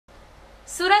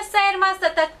સુરત શહેરમાં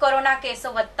સતત કોરોના કેસો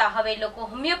વધતા હવે લોકો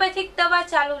હોમિયોપેથિક દવા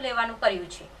ચાલુ લેવાનું કર્યું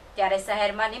છે। ત્યારે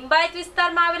શહેરમાં લિંબાયત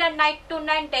વિસ્તારમાં આવેલા 9 to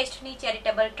 9 ટેસ્ટની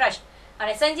ચેરિટેબલ ટ્રસ્ટ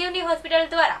અને સંજીવની હોસ્પિટલ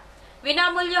દ્વારા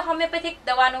વિનામૂલ્ય હોમિયોપેથિક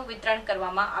દવાનું વિતરણ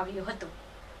કરવામાં આવ્યું હતું।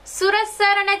 સુરત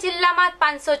શહેર અને જિલ્લામાં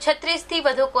 536 થી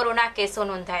વધુ કોરોના કેસો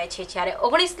નોંધાયા છે, જ્યારે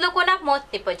 19 લોકોના મોત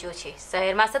નિપજ્યું છે।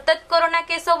 શહેરમાં સતત કોરોના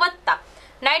કેસો વધતા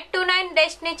 9 to 9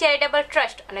 ટેસ્ટની ચેરિટેબલ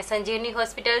ટ્રસ્ટ અને સંજીવની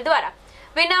હોસ્પિટલ દ્વારા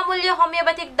વિનામૂલ્ય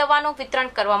હોમિયોપેથિક દવાનું વિતરણ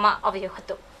કરવામાં આવ્યું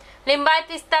હતું। લિંબાયત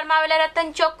વિસ્તારમાં આવેલા રતન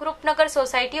ચોક રૂપનગર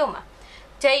સોસાયટીઓમાં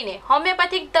જઈને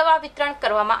હોમિયોપેથિક दवा वितरण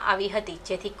કરવામાં આવી હતી,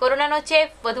 જેથી કોરોનાનો ચેપ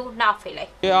વધુ ના ફેલાય।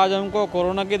 आज हमको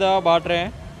कोरोना की दवा बांट रहे हैं,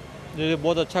 जो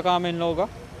बहुत अच्छा काम है इन लोगों का।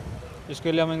 इसके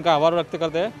लिए हम इनका आभार व्यक्त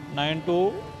करते हैं।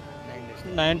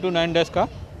 9 to 9 डेज का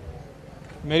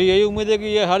मेरी यही उम्मीद है कि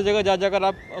ये हर जगह जा जाकर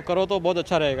आप करो तो बहुत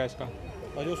अच्छा रहेगा इसका।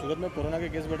 और जो सूरत में कोरोना के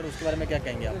केस बढ़ रहे हैं उसके बारे में क्या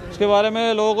कहेंगे आप? इसके बारे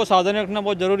में लोगों को सावधानी रखना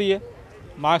बहुत ज़रूरी है।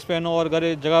 मास्क पहनो और घर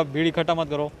जगह भीड़ इकट्ठा मत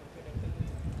करो,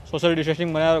 सोशल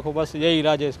डिस्टेंसिंग बनाए रखो, बस यही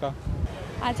इलाज है इसका।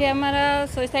 आज अमरा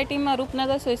सोसायटी में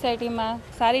रूपनगर सोसायटी में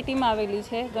सारी टीम आवेली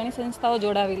है, घणी संस्थाओं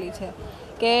जोड़ावेली है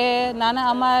कि नाना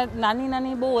नानी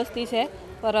नानी बहु वस्ती है,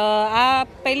 पर आ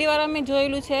पहली बार अमे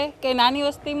जोयेलुं छे कि नानी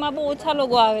वस्ती में बहु ओछा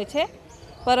लोगो आवे छे,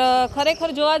 पर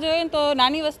खरेखर जोवा जोईए तो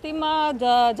नानी वस्ती में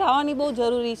जवानी बहुत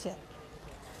जरूरी है।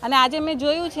 અને આજે મેં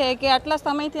જોયું છે કે આટલા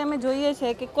સમયથી અમે જોઈએ છે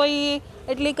કે કોઈ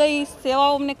એટલી કઈ સેવાઓ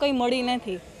અમને કંઈ મળી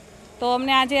નથી, તો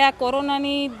અમને આજે આ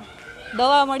કોરોનાની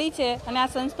દવા મળી છે અને આ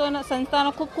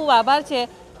સંસ્થાનો ખૂબ ખૂબ આભાર છે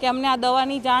કે અમને આ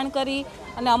દવાની જાણ કરી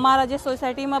અને અમારા જે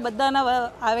સોસાયટીમાં બધાના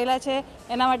આવેલા છે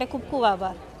એના માટે ખૂબ ખૂબ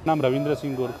આભાર। नाम रविंद्र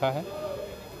सिंह गोरखा है।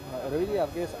 रवि जी,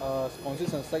 आपके कौन सी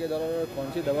संस्था के द्वारा कौन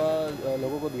सी दवा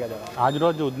लोगों को दिया जा रहा है? आज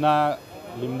रोज उधना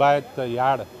लिंबायत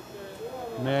यार्ड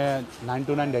में 9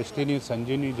 to 9 destiny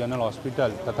Sanjeevani general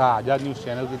hospital तथा आज़ाद न्यूज़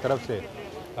चैनल की तरफ से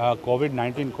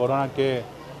कोविड-19 कोरोना के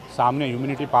सामने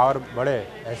इम्यूनिटी पावर बढ़े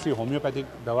ऐसी होम्योपैथिक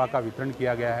दवा का वितरण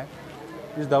किया गया है।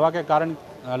 इस दवा के कारण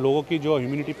लोगों की जो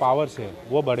इम्यूनिटी पावर्स है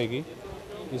वो बढ़ेगी।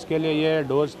 इसके लिए ये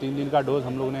डोज 3 दिन का डोज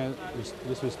हम लोग ने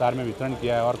इस विस्तार में वितरण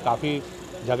किया है और काफ़ी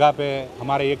जगह पे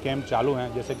हमारे ये कैंप चालू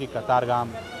हैं, जैसे कि कतारगाम,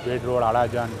 बेड रोड,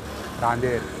 आड़ाजन,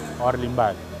 रांदेर और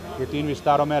लिंबायत। ये 3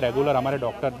 विस्तारों में रेगुलर हमारे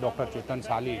डॉक्टर चेतन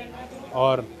साली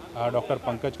और डॉक्टर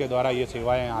पंकज के द्वारा ये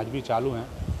सेवाएं आज भी चालू हैं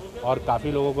और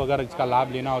काफ़ी लोगों को अगर इसका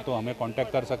लाभ लेना हो तो हमें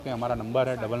कांटेक्ट कर सकते हैं। हमारा नंबर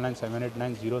है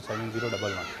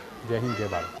 9978907011। जय हिंद, जय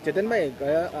भारत। चेतन भाई,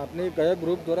 आपने कया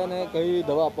ग्रुप द्वारा ने कई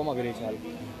दवा आपवामां आवी छे?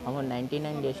 अमर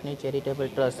 99 डेस्टिनी चेरिटेबल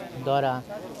ट्रस्ट द्वारा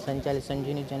संचालित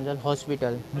संजीवनी जनरल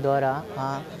हॉस्पिटल द्वारा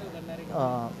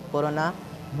कोरोना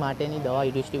माटेनी दवा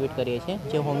डिस्ट्रीब्यूट करीए छीए,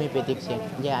 जे होमियोपैथिक है,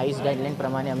 जे आईस गाइडलाइन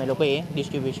प्रमाणे अमे लोग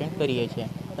डिस्ट्रीब्यूशन करीए छीए।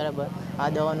 बराबर आ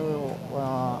दवानुं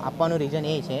आपवानुं रीजन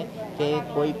ए छे कि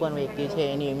कोईपण व्यक्ति है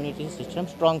एनी इम्युनिटी सिस्टम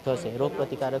स्ट्रॉंग थशे, रोग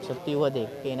प्रतिकारक शक्ति वधे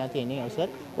कि एनाथी एनी असर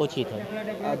ओછી થાય।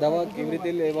 आ दवा केवी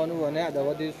रीते लेवानुं अने आ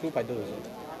दवाथी शुं फायदो थशे?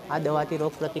 आ दवाथी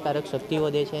रोग प्रतिकारक शक्ति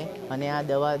वधे छे अने आ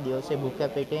दवा दिवसे भूख्या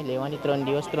पेटे लेवानी 3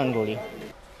 દિવસ 3 ગોળી।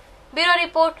 ब्यूरो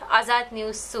रिपोर्ट, आजाद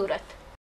न्यूज़, सूरत।